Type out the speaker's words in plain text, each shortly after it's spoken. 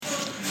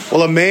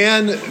Well, a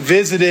man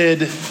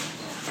visited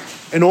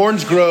an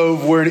orange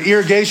grove where an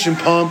irrigation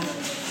pump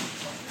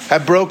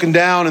had broken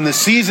down and the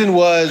season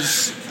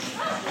was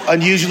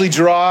unusually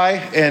dry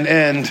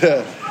and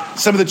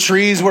some of the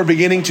trees were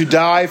beginning to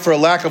die for a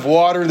lack of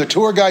water. And the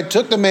tour guide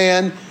took the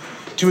man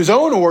to his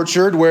own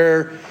orchard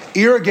where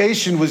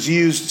irrigation was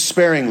used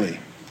sparingly.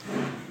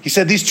 He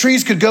said, "These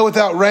trees could go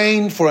without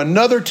rain for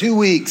another 2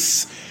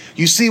 weeks.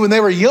 You see, when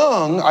they were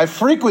young, I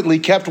frequently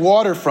kept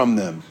water from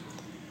them.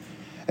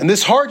 And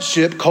this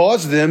hardship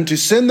caused them to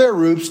send their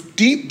roots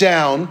deep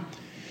down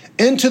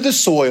into the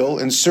soil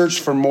in search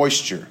for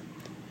moisture.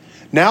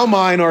 Now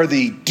mine are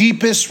the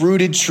deepest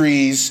rooted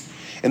trees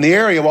in the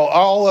area, while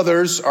all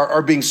others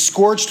are being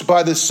scorched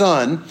by the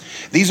sun.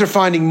 These are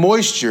finding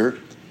moisture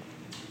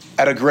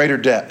at a greater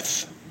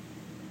depth."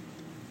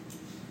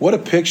 What a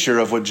picture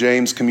of what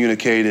James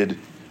communicated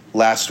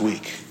last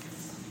week.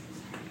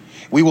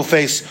 We will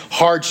face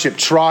hardship,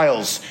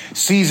 trials,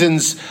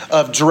 seasons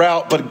of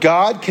drought, but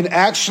God can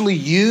actually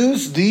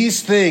use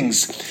these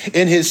things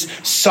in his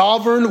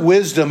sovereign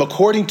wisdom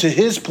according to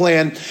his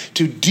plan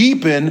to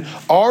deepen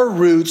our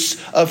roots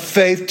of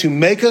faith, to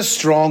make us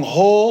strong,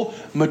 whole,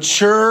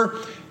 mature,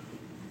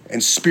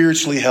 and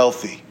spiritually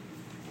healthy.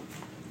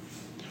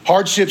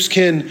 Hardships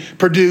can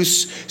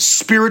produce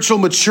spiritual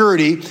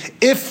maturity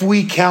if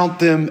we count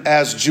them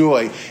as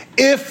joy,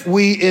 if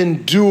we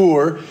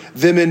endure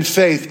them in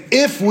faith,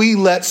 if we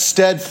let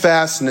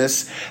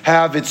steadfastness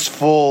have its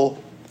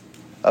full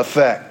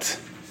effect,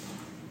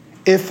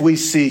 if we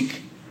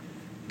seek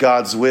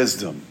God's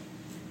wisdom.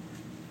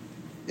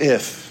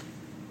 If.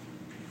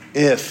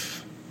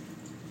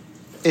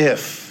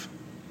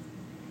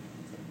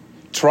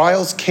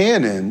 Trials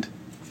can end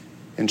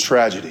in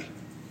tragedy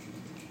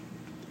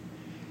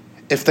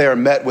if they are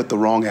met with the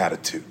wrong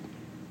attitude.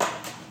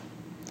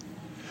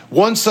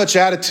 One such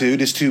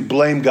attitude is to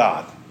blame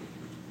God.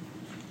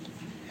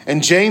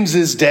 In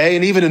James's day,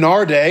 and even in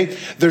our day,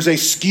 there's a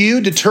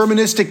skewed,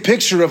 deterministic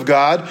picture of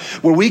God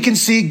where we can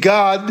see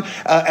God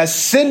as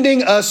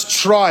sending us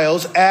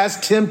trials as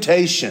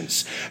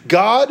temptations.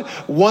 God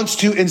wants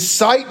to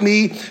incite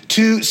me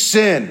to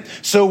sin.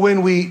 So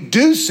when we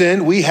do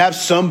sin, we have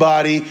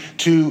somebody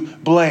to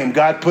blame.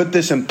 God put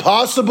this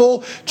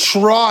impossible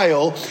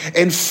trial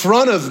in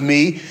front of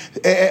me.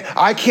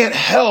 I can't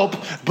help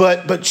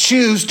but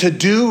choose to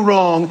do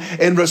wrong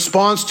in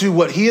response to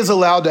what he has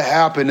allowed to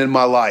happen in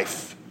my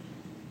life.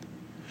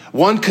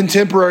 One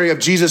contemporary of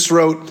Jesus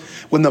wrote,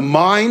 "When the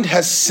mind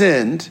has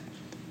sinned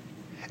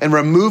and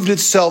removed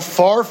itself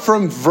far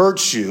from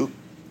virtue,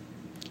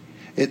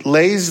 it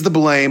lays the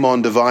blame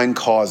on divine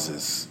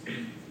causes.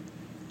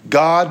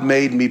 God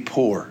made me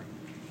poor.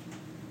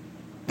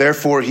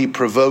 Therefore, he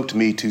provoked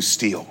me to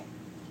steal.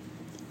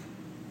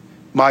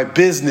 My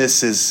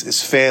business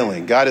is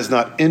failing. God has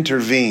not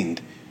intervened.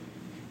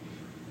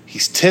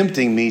 He's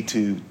tempting me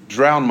to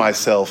drown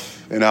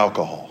myself in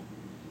alcohol.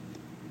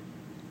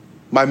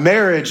 My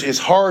marriage is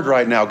hard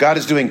right now. God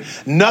is doing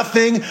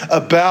nothing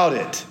about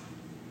it.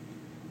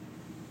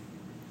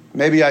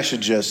 Maybe I should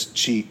just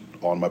cheat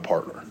on my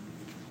partner."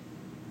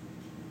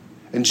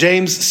 And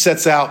James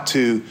sets out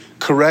to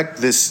correct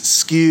this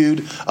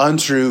skewed,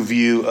 untrue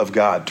view of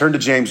God. Turn to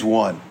James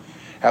 1.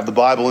 Have the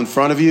Bible in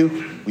front of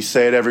you. We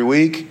say it every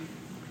week.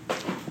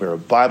 We're a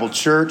Bible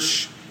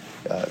church.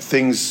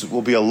 Things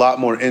will be a lot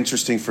more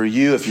interesting for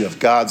you if you have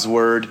God's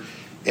word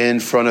in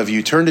front of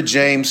you. Turn to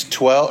James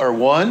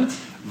 1.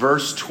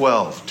 Verse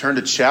 12. Turn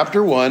to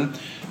chapter 1,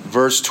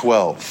 verse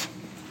 12.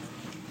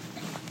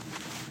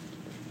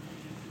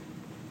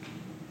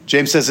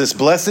 James says this,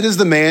 "Blessed is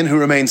the man who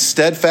remains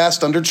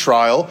steadfast under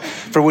trial,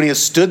 for when he has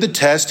stood the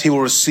test, he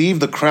will receive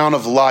the crown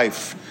of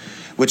life,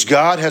 which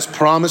God has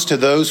promised to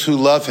those who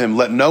love him.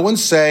 Let no one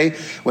say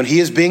when he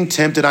is being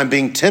tempted, I'm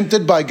being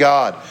tempted by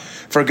God.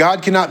 For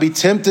God cannot be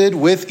tempted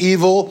with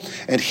evil,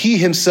 and he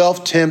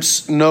himself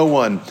tempts no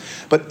one.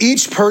 But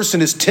each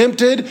person is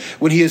tempted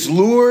when he is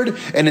lured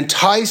and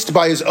enticed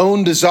by his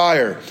own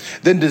desire.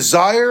 Then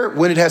desire,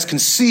 when it has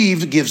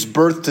conceived, gives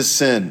birth to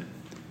sin.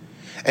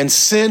 And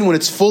sin, when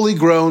it's fully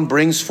grown,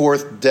 brings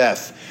forth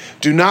death.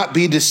 Do not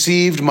be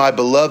deceived, my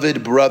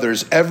beloved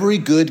brothers. Every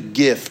good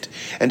gift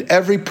and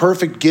every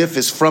perfect gift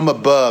is from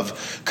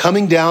above,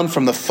 coming down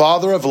from the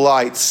Father of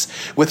lights,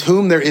 with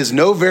whom there is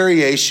no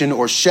variation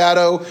or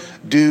shadow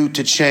due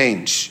to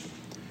change.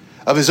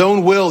 Of his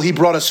own will, he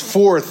brought us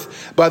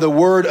forth by the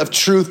word of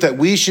truth, that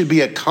we should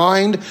be a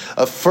kind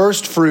of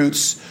first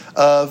fruits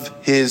of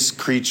his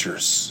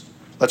creatures."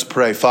 Let's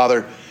pray.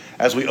 Father,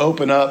 as we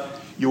open up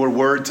your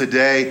word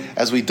today,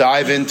 as we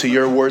dive into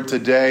your word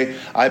today,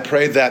 I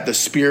pray that the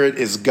Spirit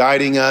is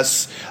guiding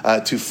us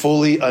to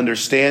fully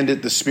understand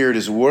it. The Spirit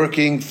is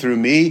working through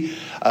me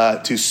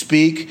to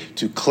speak,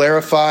 to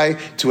clarify,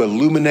 to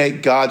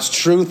illuminate God's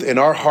truth, and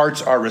our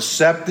hearts are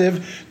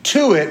receptive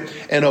to it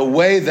in a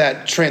way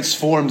that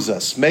transforms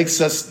us, makes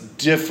us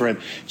different,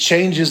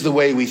 changes the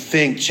way we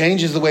think,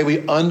 changes the way we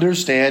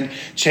understand,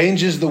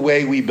 changes the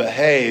way we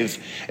behave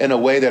in a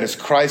way that is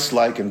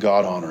Christ-like and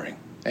God-honoring.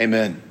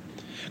 Amen.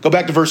 Go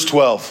back to verse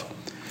 12.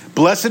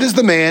 Blessed is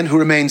the man who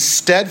remains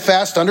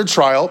steadfast under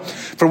trial,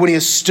 for when he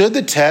has stood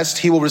the test,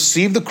 he will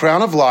receive the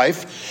crown of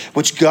life,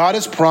 which God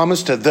has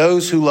promised to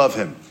those who love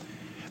him.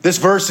 This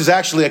verse is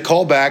actually a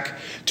callback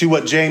to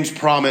what James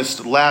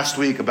promised last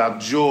week about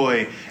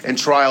joy and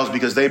trials,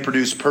 because they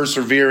produce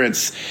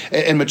perseverance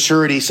and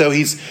maturity. So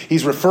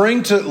he's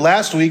referring to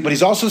last week, but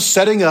he's also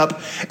setting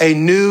up a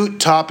new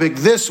topic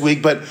this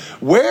week. But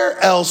where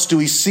else do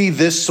we see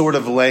this sort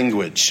of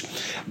language?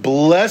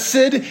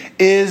 Blessed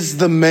is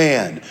the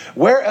man.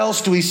 Where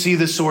else do we see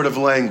this sort of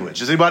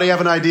language? Does anybody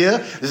have an idea?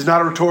 This is not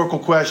a rhetorical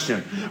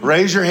question.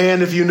 Raise your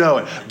hand if you know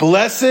it.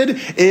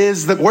 Blessed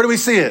is the, where do we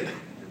see it?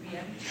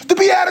 The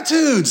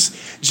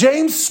Beatitudes.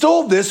 James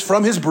stole this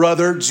from his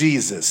brother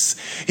Jesus.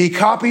 He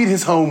copied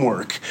his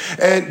homework.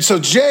 And so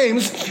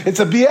James, it's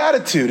a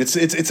beatitude. It's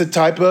a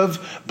type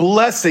of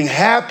blessing.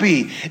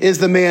 Happy is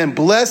the man.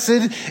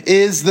 Blessed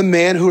is the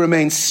man who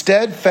remains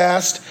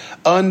steadfast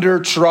under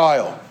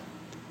trial.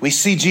 We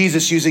see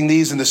Jesus using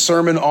these in the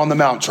Sermon on the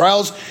Mount.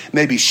 Trials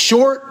may be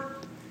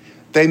short,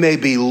 they may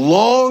be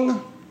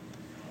long,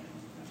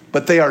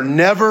 but they are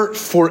never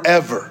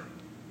forever.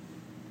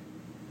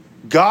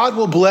 God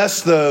will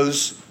bless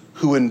those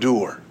who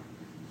endure.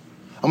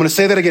 I'm going to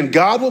say that again.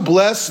 God will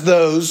bless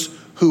those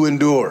who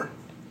endure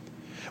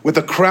with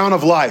a crown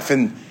of life.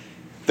 And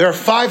there are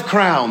 5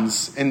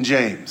 crowns in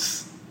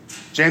James.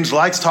 James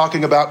likes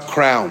talking about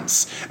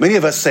crowns. Many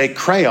of us say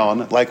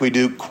crayon like we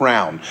do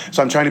crown.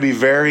 So I'm trying to be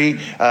very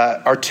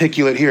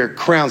articulate here.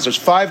 Crowns. There's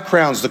 5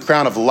 crowns. The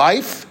crown of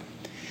life,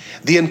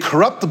 the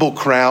incorruptible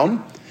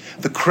crown,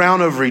 the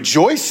crown of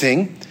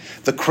rejoicing,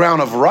 the crown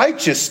of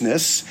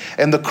righteousness,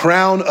 and the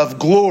crown of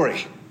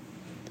glory.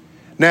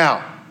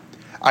 Now,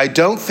 I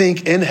don't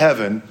think in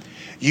heaven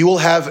you will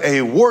have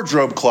a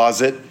wardrobe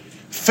closet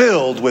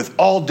filled with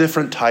all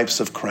different types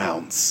of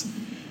crowns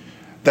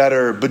that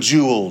are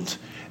bejeweled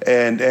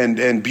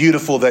and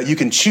beautiful that you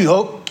can choose.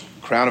 Oh,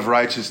 crown of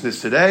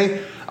righteousness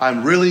today.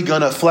 I'm really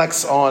going to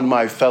flex on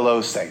my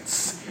fellow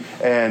saints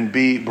and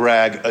be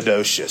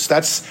braggadocious.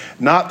 That's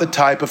not the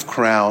type of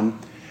crown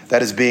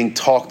that is being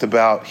talked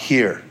about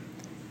here.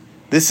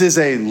 This is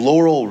a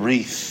laurel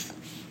wreath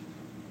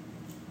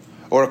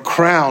or a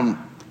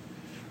crown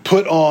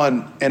put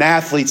on an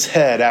athlete's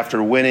head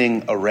after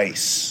winning a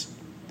race.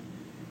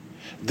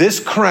 This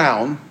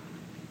crown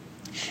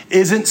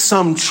isn't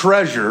some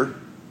treasure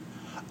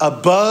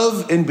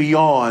above and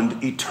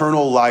beyond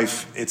eternal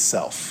life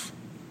itself.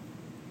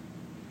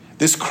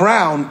 This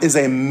crown is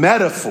a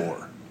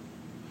metaphor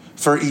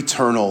for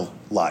eternal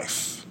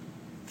life.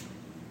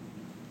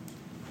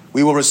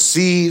 We will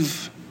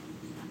receive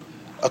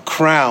a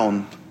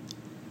crown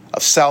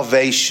of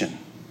salvation.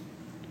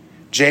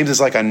 James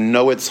is like, I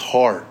know it's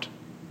hard.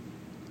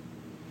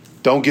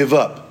 Don't give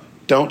up.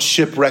 Don't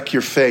shipwreck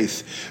your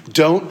faith.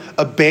 Don't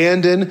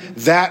abandon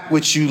that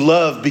which you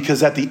love,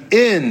 because at the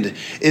end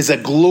is a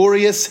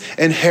glorious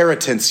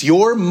inheritance.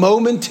 Your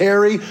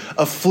momentary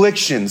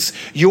afflictions,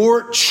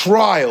 your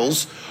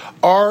trials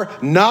are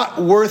not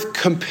worth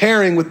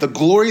comparing with the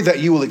glory that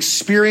you will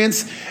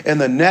experience in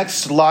the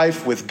next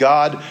life with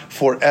God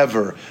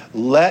forever.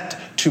 Let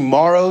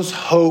tomorrow's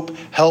hope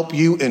help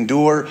you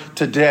endure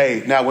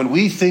today. Now, when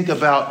we think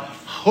about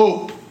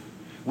hope,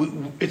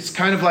 it's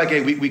kind of like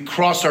we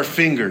cross our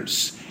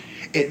fingers.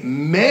 It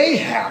may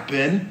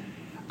happen.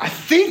 I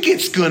think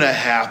it's going to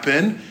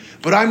happen,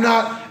 but I'm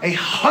not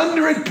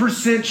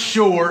 100%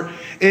 sure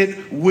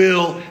it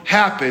will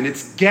happen.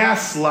 It's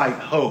gaslight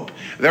hope.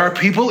 There are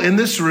people in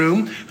this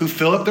room who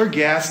fill up their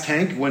gas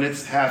tank when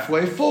it's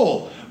halfway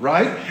full,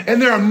 right?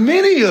 And there are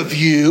many of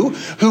you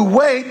who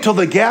wait till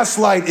the gas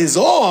light is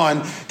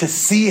on to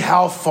see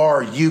how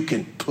far you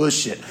can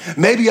push it.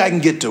 Maybe I can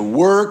get to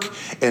work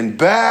and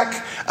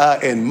back.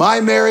 In my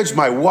marriage,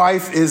 my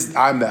wife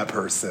I'm that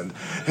person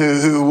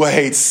who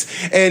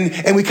waits.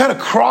 And we kind of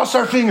cross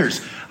our fingers.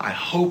 I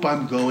hope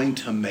I'm going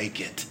to make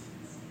it.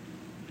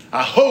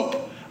 I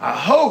hope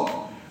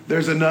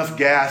there's enough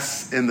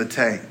gas in the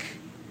tank.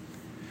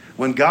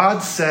 When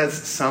God says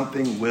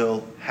something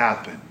will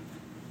happen,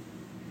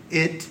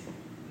 it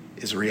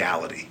is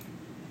reality.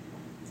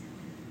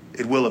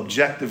 It will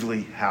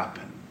objectively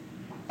happen.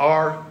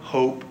 Our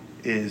hope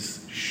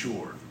is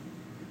sure.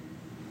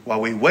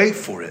 While we wait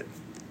for it,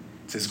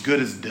 it's as good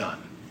as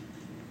done.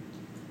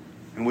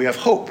 And we have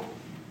hope.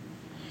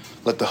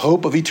 Let the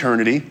hope of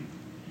eternity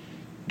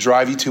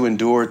drive you to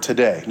endure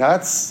today. Now,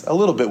 that's a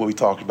little bit what we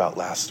talked about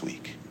last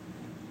week.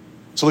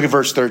 So look at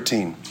verse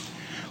 13.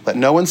 Let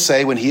no one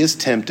say when he is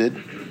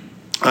tempted,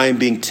 I am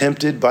being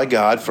tempted by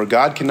God, for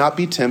God cannot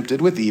be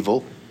tempted with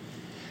evil,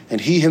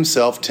 and he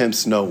himself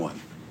tempts no one.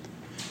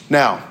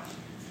 Now,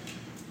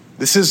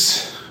 this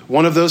is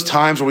one of those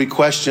times where we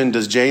question,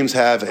 does James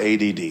have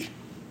ADD?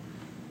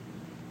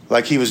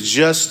 Like he was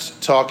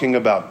just talking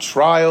about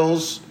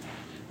trials.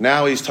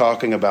 Now he's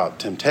talking about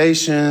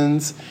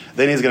temptations.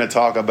 Then he's going to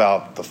talk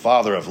about the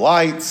Father of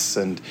lights.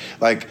 And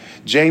like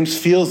James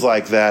feels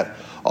like that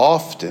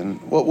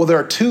often. Well, there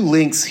are 2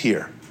 links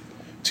here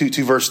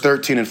to verse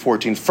 13 and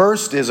 14.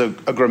 First is a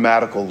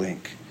grammatical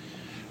link.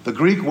 The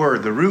Greek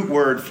word, the root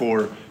word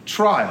for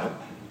trial,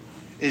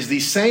 is the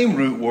same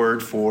root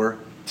word for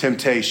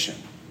temptation.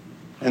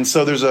 And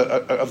so there's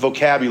a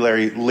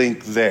vocabulary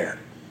link there.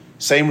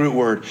 Same root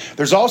word.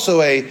 There's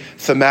also a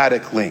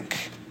thematic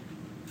link.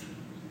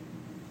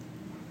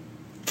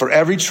 For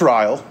every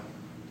trial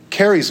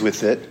carries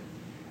with it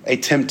a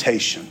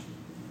temptation.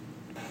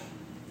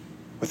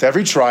 With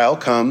every trial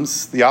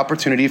comes the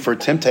opportunity for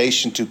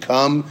temptation to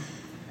come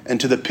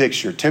into the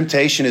picture.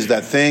 Temptation is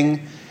that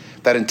thing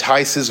that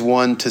entices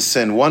one to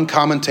sin. One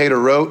commentator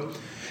wrote,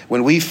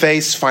 when we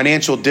face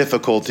financial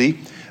difficulty,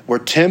 we're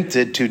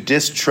tempted to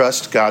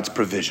distrust God's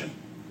provision.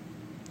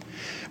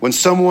 When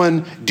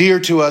someone dear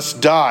to us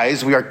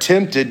dies, we are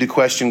tempted to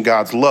question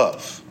God's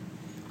love.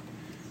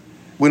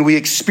 When we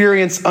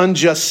experience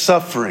unjust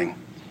suffering,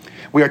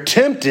 we are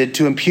tempted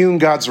to impugn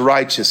God's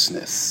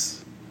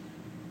righteousness.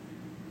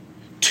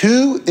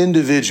 Two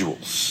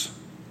individuals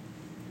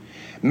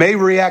may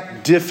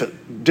react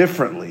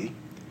differently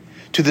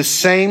to the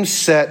same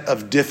set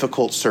of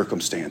difficult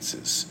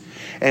circumstances,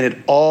 and it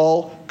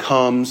all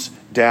comes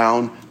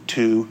down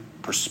to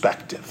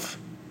perspective.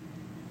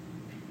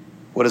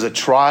 What is a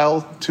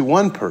trial to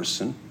one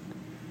person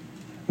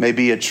may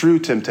be a true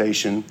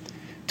temptation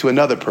to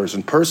another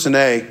person. Person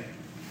A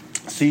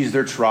sees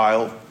their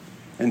trial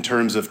in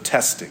terms of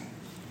testing.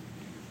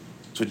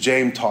 That's what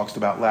James talked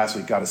about last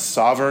week. God is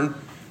sovereign,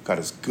 God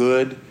is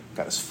good,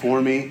 God is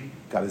for me,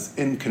 God is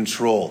in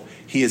control.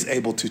 He is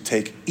able to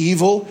take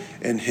evil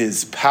and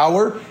his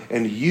power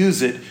and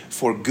use it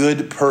for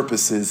good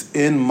purposes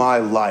in my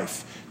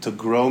life, to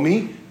grow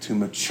me, to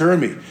mature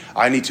me.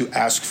 I need to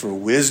ask for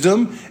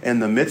wisdom in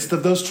the midst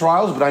of those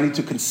trials, but I need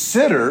to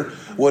consider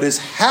what is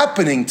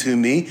happening to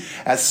me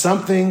as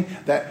something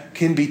that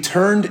can be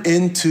turned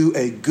into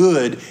a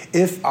good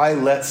if I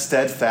let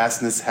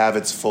steadfastness have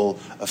its full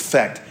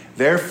effect.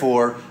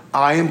 Therefore,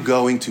 I am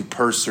going to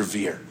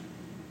persevere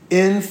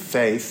in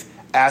faith,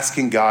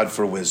 asking God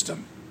for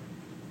wisdom.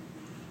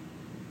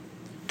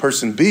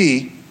 Person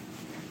B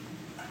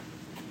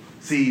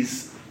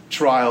sees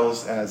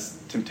trials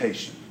as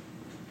temptation.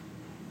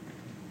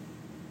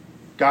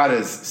 God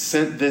has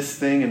sent this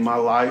thing in my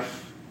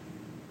life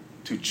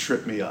to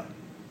trip me up.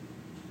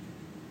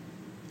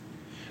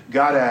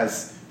 God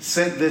has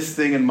sent this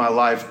thing in my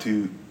life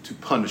to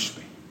punish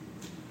me.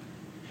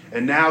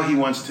 And now he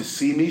wants to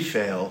see me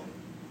fail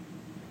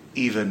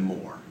even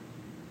more.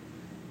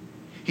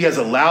 He has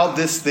allowed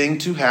this thing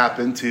to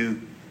happen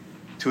to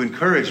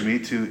encourage me,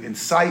 to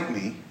incite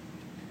me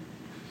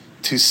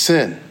to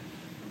sin,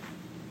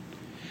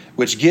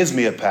 which gives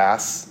me a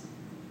pass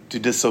to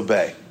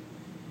disobey,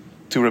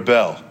 to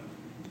rebel.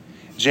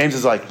 James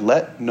is like,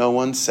 let no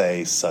one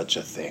say such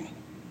a thing.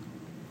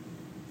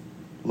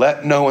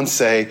 Let no one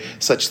say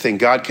such a thing.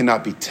 God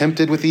cannot be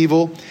tempted with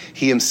evil.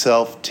 He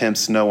himself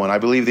tempts no one. I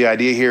believe the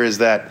idea here is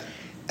that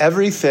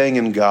everything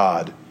in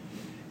God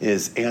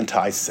is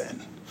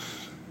anti-sin.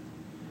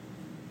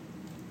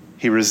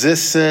 He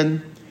resists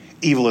sin.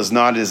 Evil is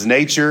not his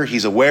nature.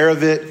 He's aware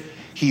of it.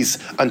 He's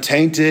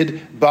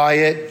untainted by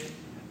it.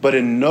 But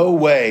in no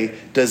way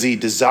does he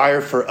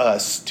desire for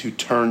us to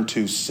turn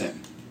to sin.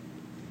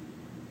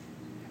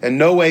 In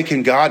no way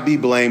can God be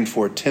blamed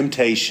for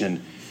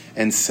temptation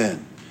and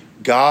sin.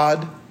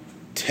 God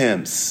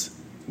tempts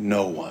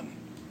no one.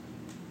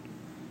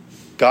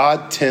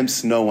 God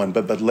tempts no one.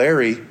 But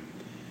Larry,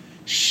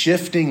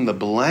 shifting the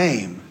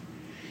blame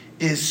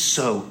is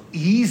so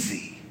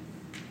easy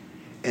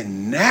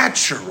and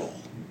natural.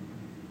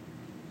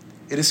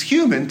 It is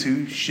human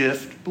to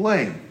shift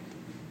blame.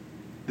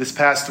 This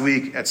past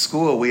week at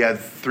school, we had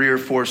 3 or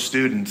 4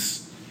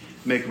 students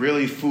make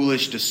really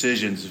foolish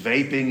decisions,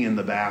 vaping in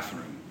the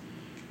bathroom.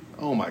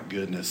 Oh my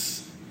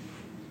goodness.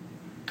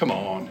 Come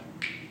on.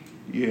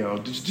 You know,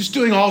 just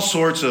doing all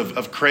sorts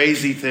of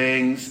crazy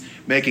things,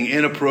 making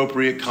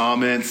inappropriate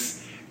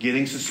comments,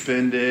 getting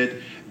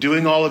suspended,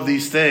 doing all of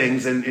these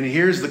things. And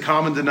here's the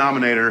common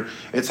denominator.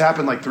 It's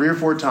happened like 3 or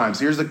 4 times.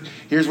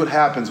 Here's what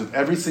happens with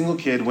every single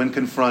kid when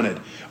confronted.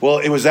 Well,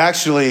 it was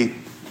actually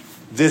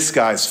this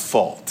guy's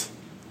fault.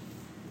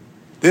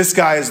 This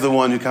guy is the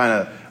one who kind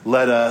of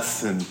led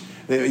us, and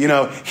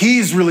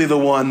he's really the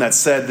one that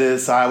said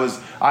this. I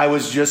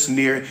was just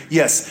near.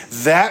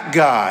 Yes, that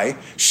guy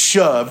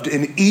shoved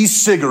an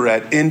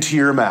e-cigarette into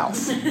your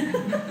mouth.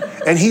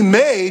 And he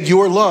made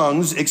your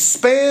lungs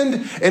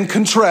expand and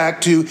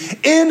contract to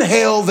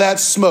inhale that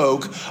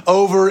smoke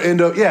over and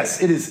over.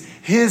 Yes, it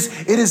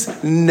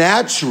is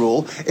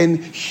natural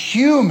and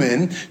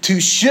human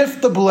to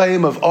shift the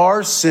blame of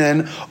our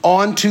sin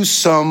onto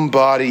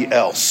somebody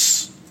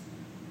else.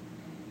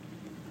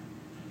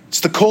 It's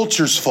the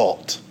culture's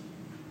fault.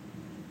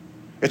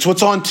 It's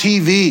what's on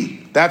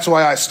TV. That's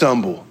why I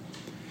stumble.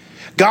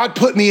 God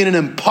put me in an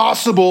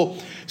impossible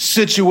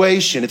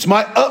situation. It's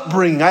my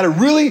upbringing. I had a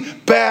really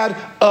bad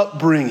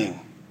upbringing.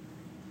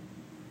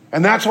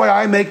 And that's why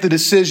I make the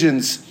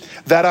decisions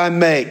that I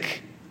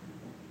make.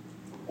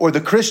 Or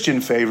the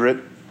Christian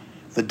favorite,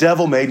 the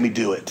devil made me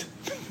do it.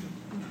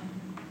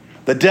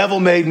 The devil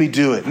made me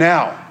do it.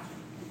 Now,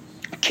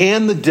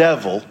 can the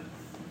devil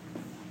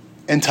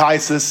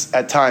entice us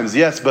at times?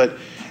 Yes, but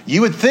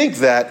you would think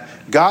that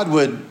God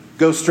would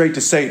go straight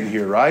to Satan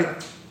here, right?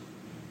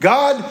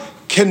 God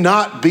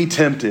cannot be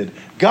tempted.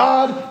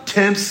 God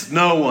tempts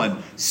no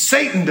one.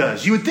 Satan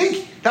does. You would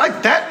think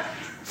like that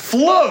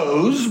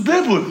flows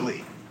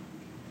biblically.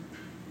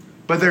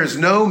 But there's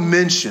no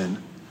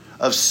mention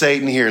of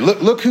Satan here.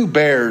 Look who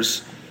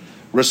bears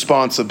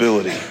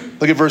responsibility.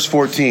 Look at verse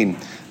 14.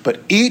 But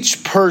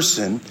each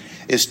person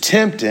is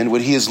tempted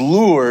when he is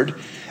lured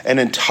and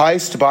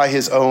enticed by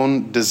his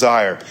own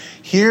desire.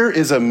 Here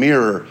is a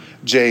mirror,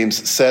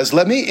 James says.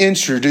 Let me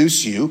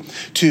introduce you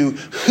to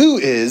who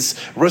is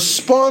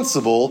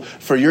responsible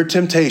for your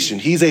temptation.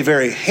 He's a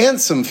very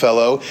handsome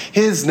fellow.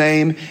 His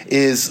name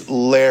is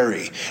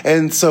Larry.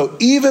 And so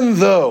even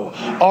though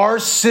our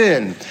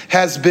sin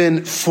has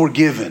been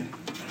forgiven,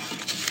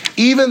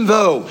 even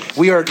though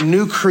we are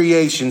new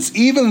creations,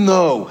 even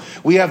though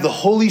we have the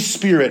Holy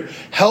Spirit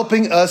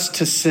helping us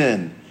to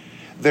sin,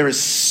 there is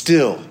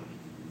still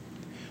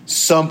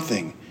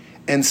something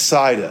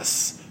inside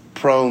us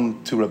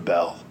prone to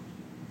rebel,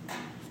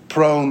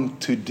 prone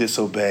to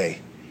disobey,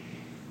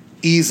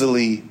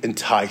 easily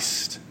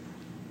enticed.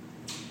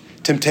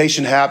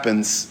 Temptation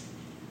happens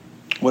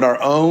when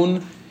our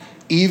own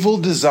evil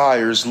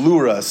desires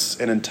lure us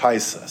and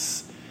entice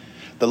us.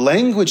 The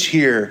language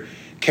here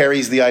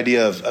carries the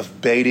idea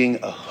of baiting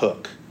a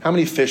hook. How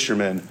many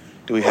fishermen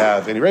do we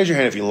have? And raise your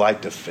hand if you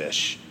like to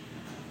fish.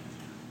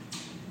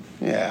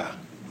 Yeah.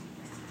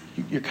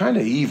 You're kind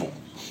of evil.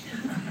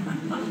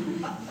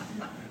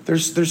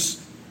 There's,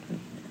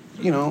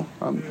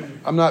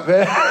 I'm not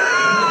bad.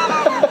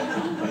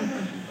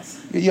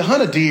 You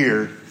hunt a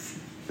deer.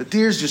 The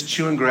deer's just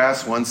chewing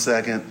grass 1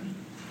 second.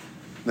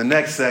 The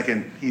next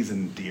second, he's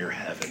in deer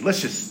heaven.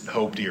 Let's just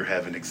hope deer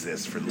heaven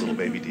exists for the little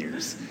baby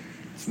deers.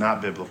 It's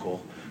not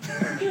biblical.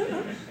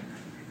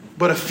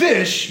 But a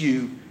fish,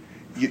 you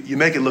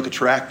make it look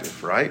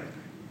attractive, right?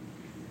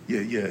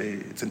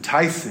 It's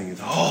enticing.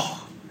 It's a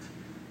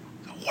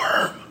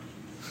worm.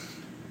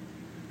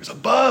 There's a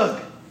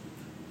bug.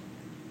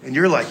 And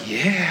you're like,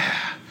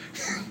 yeah.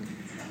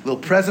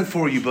 Little present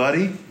for you,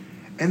 buddy.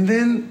 And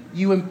then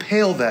you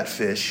impale that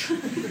fish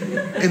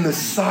in the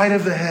side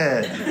of the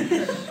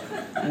head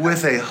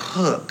with a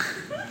hook.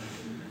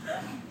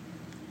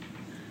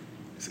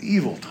 It's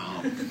evil,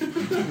 Tom.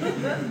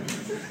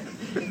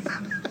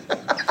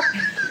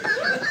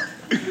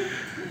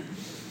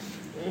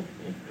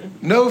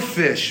 No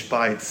fish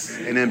bites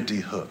an empty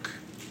hook.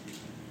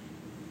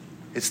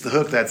 It's the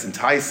hook that's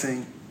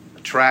enticing,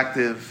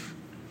 attractive.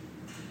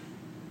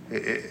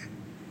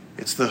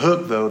 It's the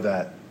hook, though,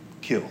 that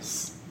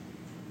kills.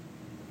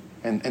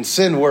 And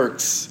sin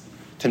works,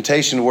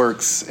 temptation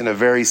works in a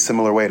very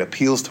similar way. It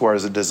appeals to our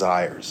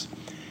desires.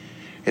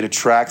 It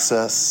attracts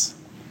us,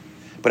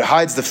 but it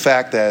hides the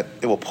fact that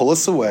it will pull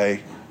us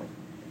away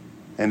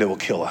and it will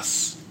kill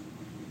us.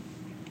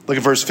 Look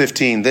at verse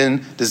 15.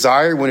 Then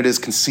desire, when it is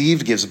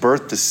conceived, gives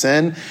birth to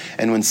sin.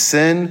 And when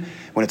sin,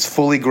 when it's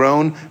fully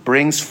grown,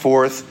 brings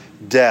forth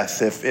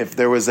death. If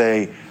there was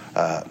a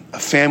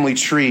family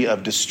tree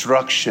of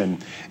destruction,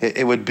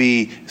 it would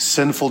be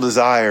sinful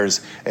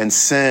desires and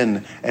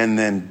sin and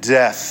then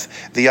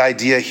death. The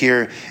idea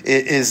here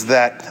is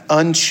that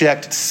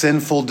unchecked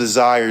sinful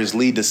desires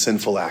lead to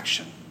sinful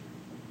action.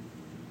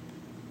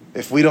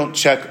 If we don't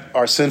check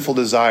our sinful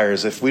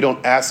desires, if we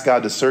don't ask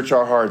God to search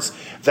our hearts,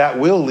 that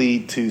will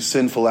lead to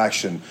sinful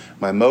action.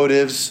 My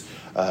motives,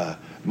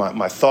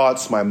 my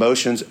thoughts, my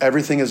emotions,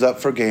 everything is up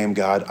for game,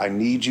 God. I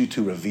need you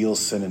to reveal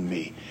sin in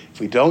me. If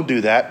we don't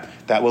do that,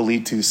 that will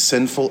lead to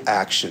sinful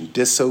action,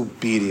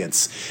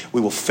 disobedience. We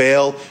will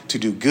fail to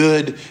do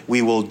good.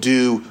 We will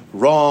do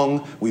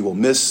wrong. We will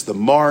miss the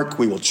mark.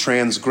 We will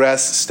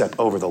transgress, step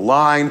over the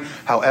line.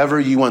 However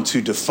you want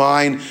to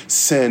define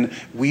sin,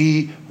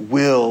 we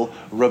will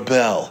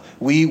rebel.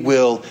 We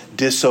will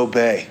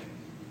disobey.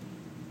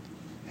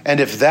 And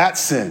if that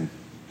sin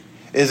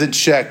isn't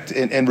checked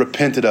and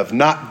repented of,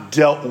 not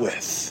dealt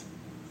with,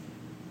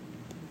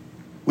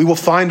 we will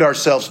find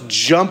ourselves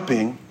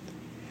jumping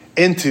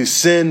into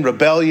sin,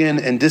 rebellion,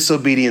 and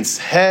disobedience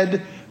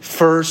head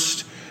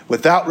first,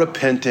 without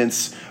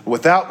repentance,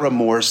 without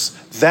remorse.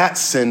 That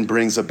sin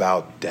brings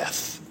about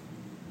death.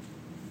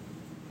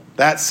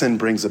 That sin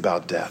brings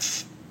about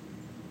death.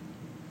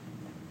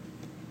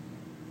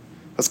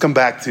 Let's come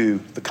back to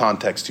the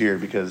context here,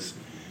 because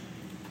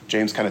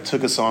James kind of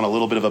took us on a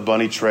little bit of a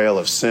bunny trail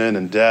of sin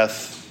and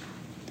death.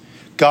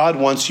 God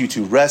wants you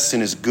to rest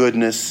in his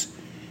goodness,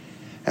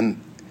 and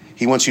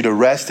he wants you to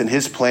rest in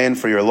his plan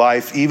for your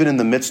life, even in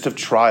the midst of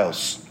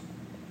trials.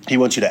 He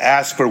wants you to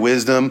ask for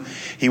wisdom.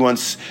 He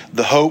wants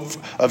the hope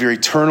of your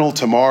eternal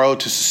tomorrow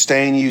to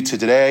sustain you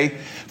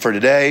for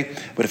today.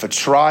 But if a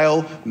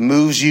trial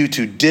moves you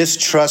to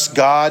distrust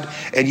God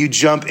and you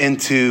jump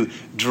into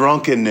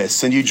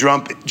drunkenness and you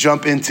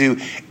jump into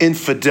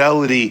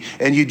infidelity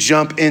and you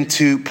jump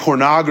into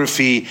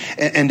pornography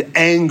and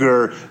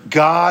anger,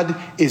 God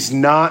is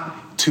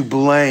not to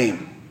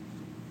blame.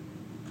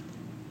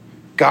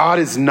 God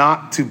is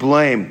not to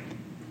blame.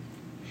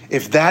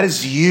 If that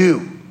is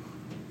you,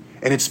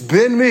 and it's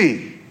been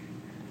me,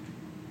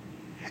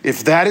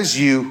 if that is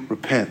you,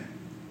 repent.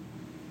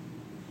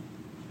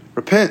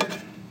 Repent.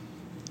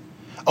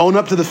 Own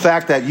up to the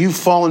fact that you've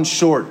fallen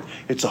short.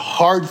 It's a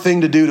hard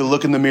thing to do, to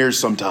look in the mirror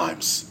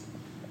sometimes.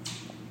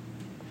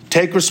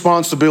 Take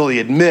responsibility.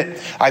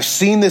 Admit, I've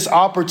seen this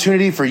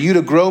opportunity for you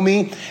to grow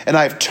me, and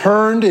I've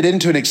turned it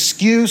into an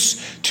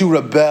excuse to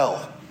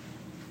rebel.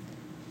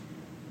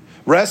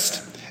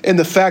 Rest in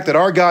the fact that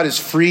our God is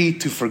free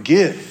to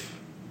forgive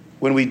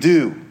when we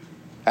do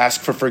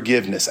ask for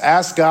forgiveness.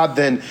 Ask God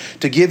then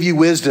to give you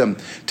wisdom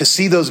to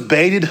see those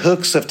baited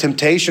hooks of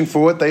temptation for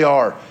what they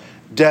are,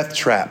 death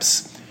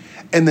traps.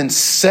 And then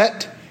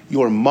set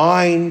your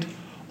mind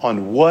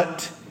on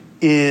what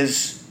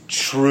is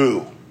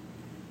true.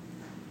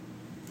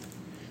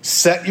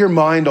 Set your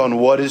mind on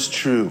what is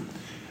true.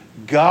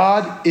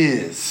 God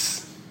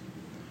is,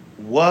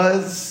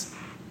 was,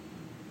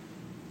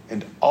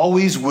 and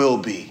always will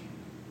be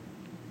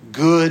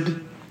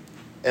good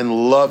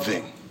and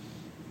loving.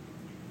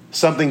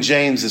 Something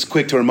James is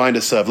quick to remind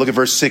us of. Look at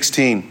verse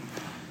 16.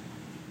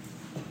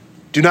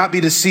 Do not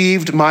be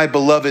deceived, my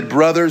beloved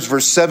brothers.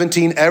 Verse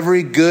 17,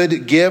 every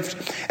good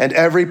gift and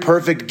every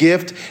perfect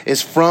gift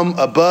is from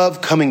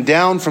above, coming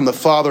down from the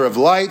Father of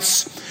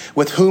lights,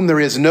 with whom there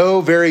is no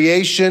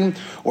variation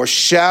or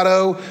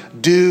shadow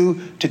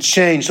due to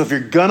change. So if you're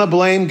going to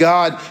blame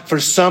God for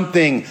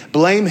something,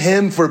 blame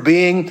him for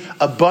being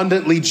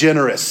abundantly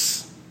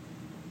generous.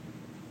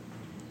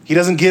 He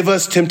doesn't give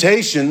us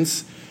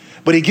temptations,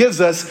 but he gives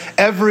us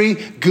every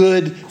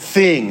good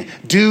thing.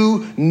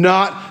 Do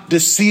not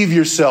deceive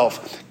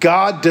yourself.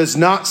 God does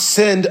not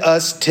send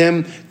us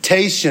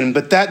temptation,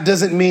 but that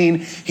doesn't mean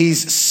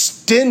he's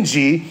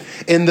stingy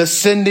in the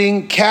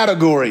sending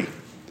category.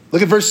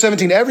 Look at verse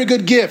 17. Every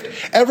good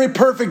gift, every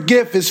perfect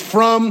gift is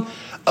from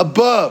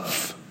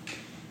above.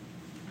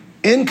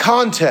 In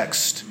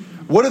context,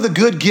 what are the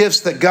good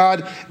gifts that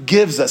God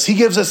gives us? He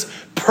gives us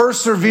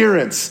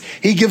perseverance.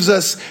 He gives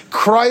us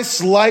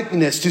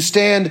Christ-likeness to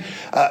stand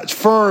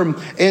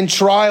firm in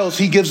trials.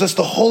 He gives us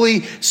the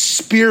Holy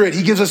Spirit.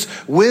 He gives us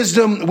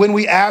wisdom when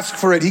we ask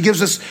for it. He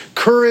gives us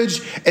courage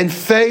and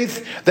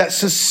faith that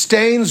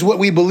sustains what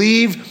we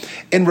believe.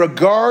 In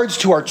regards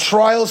to our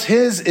trials,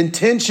 his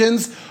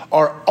intentions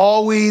are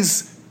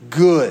always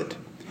good.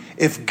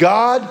 If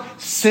God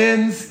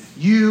sends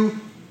you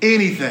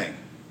anything,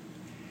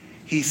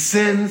 he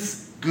sends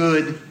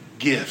good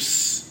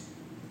gifts.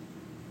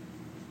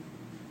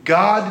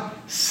 God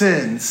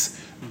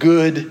sends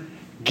good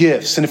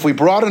gifts. And if we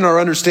broaden our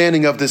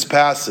understanding of this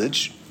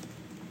passage,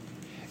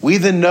 we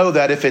then know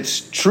that if it's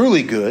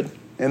truly good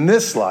in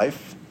this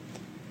life,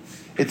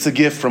 it's a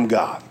gift from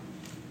God.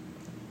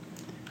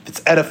 If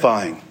it's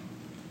edifying,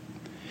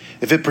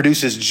 if it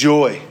produces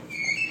joy,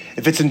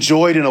 if it's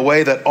enjoyed in a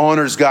way that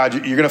honors God,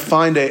 you're going to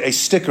find a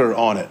sticker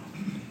on it.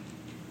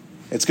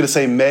 It's going to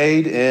say,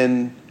 made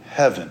in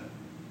heaven,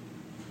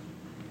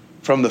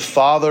 from the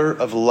Father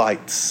of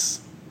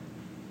lights.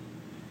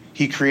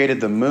 He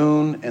created the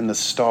moon and the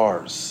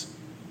stars.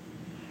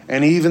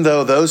 And even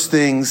though those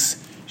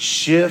things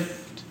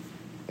shift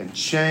and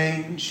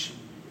change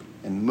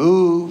and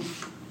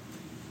move,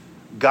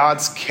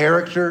 God's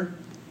character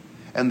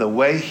and the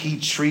way he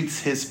treats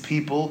his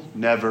people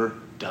never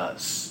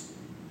does.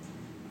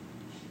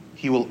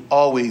 He will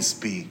always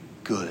be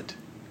good.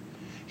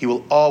 He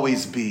will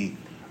always be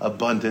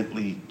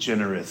abundantly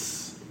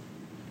generous.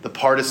 The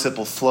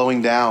participle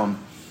flowing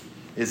down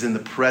is in the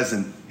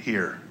present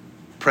here.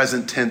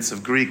 Present tense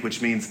of Greek,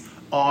 which means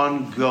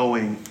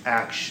ongoing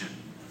action.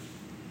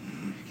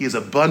 He is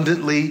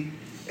abundantly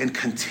and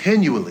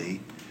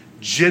continually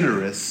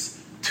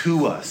generous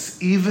to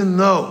us. Even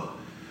though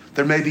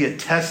there may be a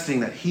testing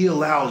that he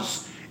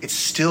allows, it's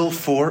still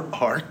for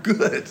our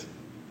good.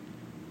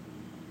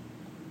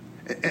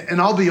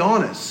 And I'll be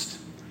honest,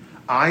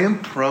 I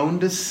am prone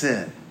to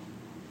sin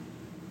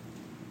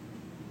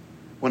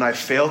when I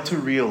fail to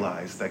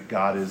realize that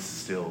God is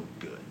still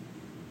good.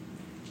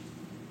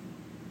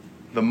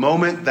 The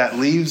moment that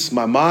leaves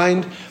my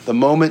mind, the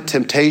moment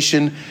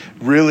temptation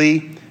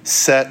really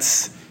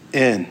sets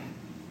in.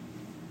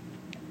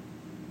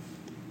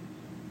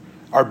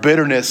 Our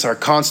bitterness, our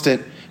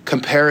constant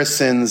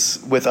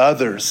comparisons with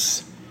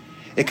others,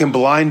 it can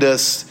blind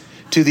us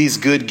to these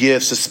good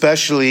gifts,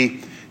 especially,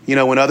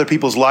 when other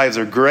people's lives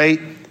are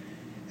great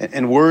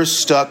and we're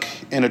stuck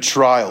in a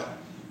trial.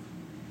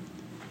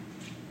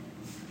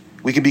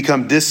 We can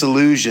become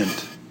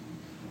disillusioned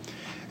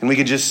and we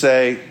can just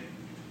say,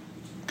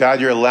 God,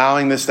 you're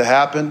allowing this to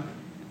happen.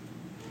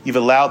 You've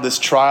allowed this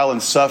trial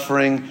and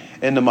suffering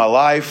into my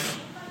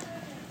life.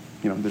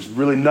 There's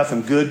really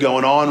nothing good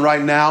going on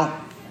right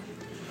now.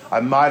 I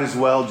might as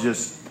well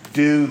just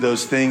do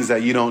those things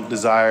that you don't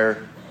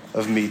desire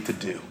of me to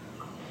do.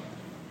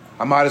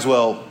 I might as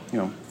well,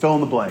 fill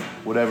in the blank,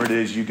 whatever it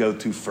is you go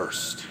to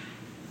first.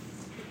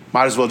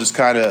 Might as well just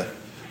kind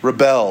of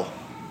rebel.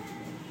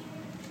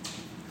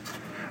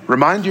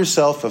 Remind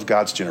yourself of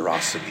God's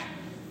generosity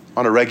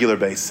on a regular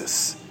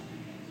basis.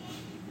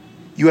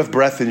 You have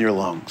breath in your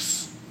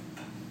lungs.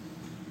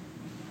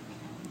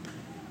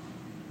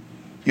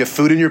 You have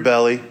food in your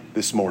belly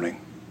this morning.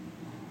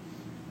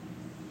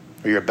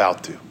 Or you're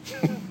about to.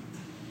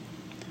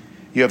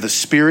 You have the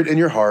Spirit in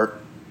your heart.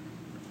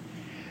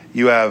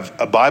 You have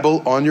a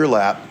Bible on your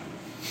lap.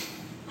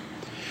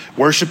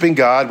 Worshiping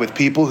God with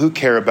people who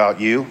care about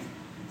you.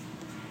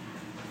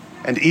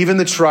 And even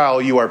the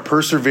trial you are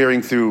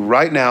persevering through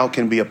right now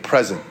can be a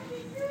present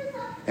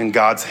in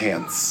God's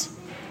hands.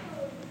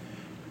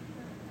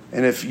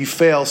 And if you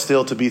fail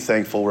still to be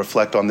thankful,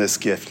 reflect on this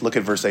gift. Look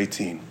at verse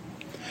 18.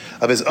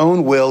 Of his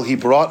own will, he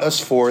brought us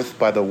forth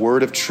by the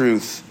word of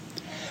truth,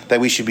 that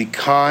we should be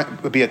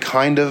a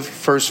kind of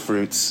first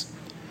fruits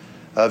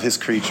of his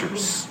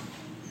creatures.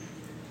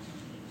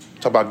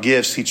 Talk about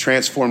gifts. He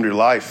transformed your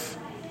life.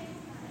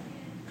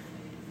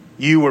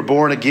 You were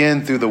born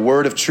again through the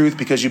word of truth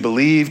because you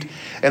believed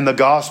in the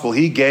gospel.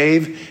 He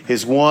gave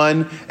his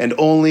one and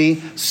only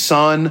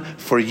Son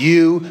for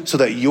you so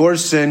that your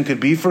sin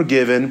could be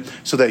forgiven,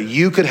 so that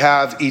you could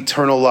have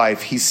eternal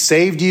life. He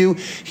saved you.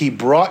 He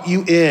brought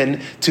you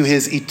in to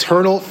his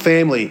eternal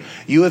family.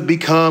 You have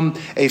become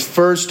a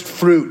first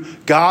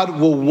fruit. God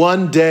will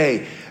one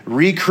day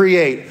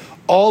recreate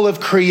all of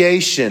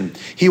creation.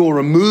 He will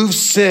remove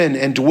sin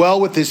and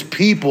dwell with his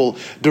people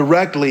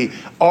directly.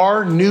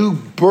 Our new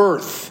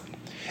birth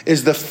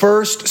is the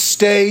first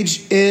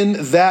stage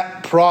in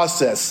that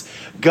process.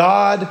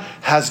 God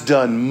has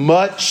done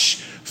much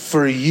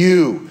for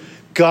you.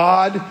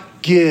 God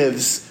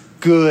gives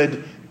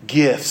good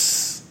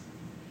gifts.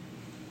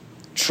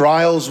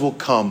 Trials will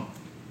come.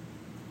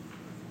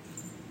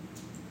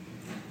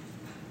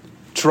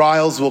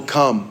 Trials will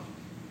come.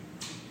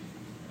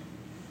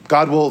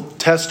 God will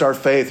test our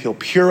faith. He'll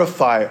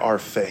purify our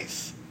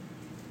faith.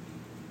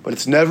 But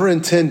it's never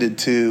intended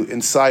to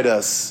incite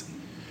us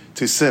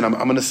to sin. I'm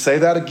going to say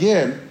that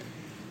again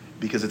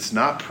because it's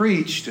not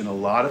preached in a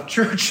lot of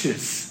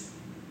churches.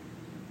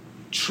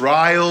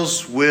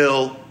 Trials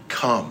will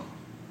come.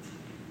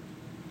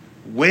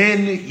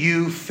 When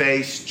you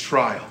face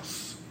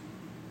trials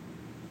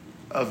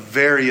of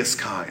various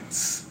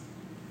kinds,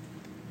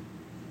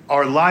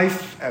 our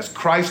life as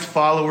Christ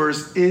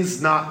followers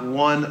is not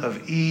one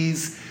of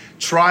ease.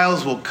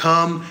 Trials will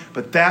come,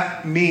 but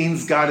that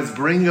means God is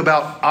bringing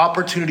about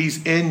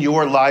opportunities in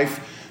your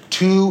life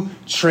to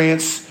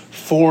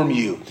transform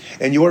you.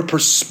 And your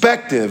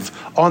perspective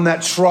on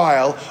that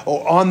trial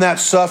or on that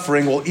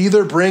suffering will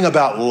either bring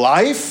about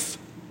life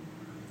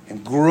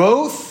and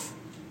growth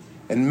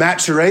and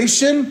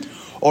maturation,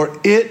 or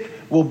it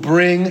will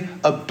bring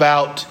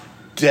about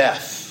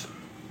death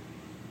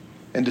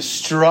and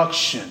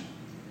destruction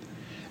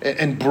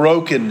and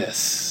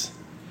brokenness.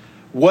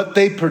 What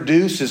they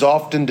produce is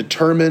often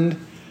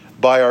determined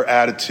by our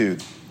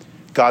attitude.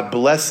 God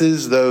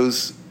blesses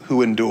those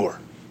who endure.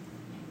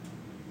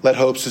 Let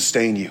hope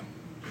sustain you.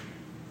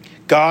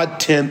 God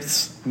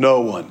tempts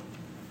no one.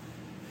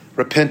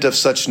 Repent of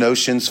such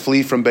notions,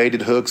 flee from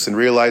baited hooks, and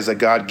realize that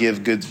God gives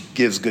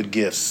good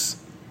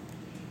gifts.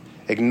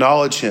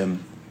 Acknowledge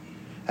him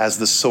as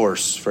the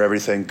source for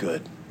everything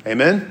good.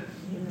 Amen?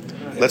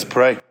 Let's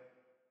pray.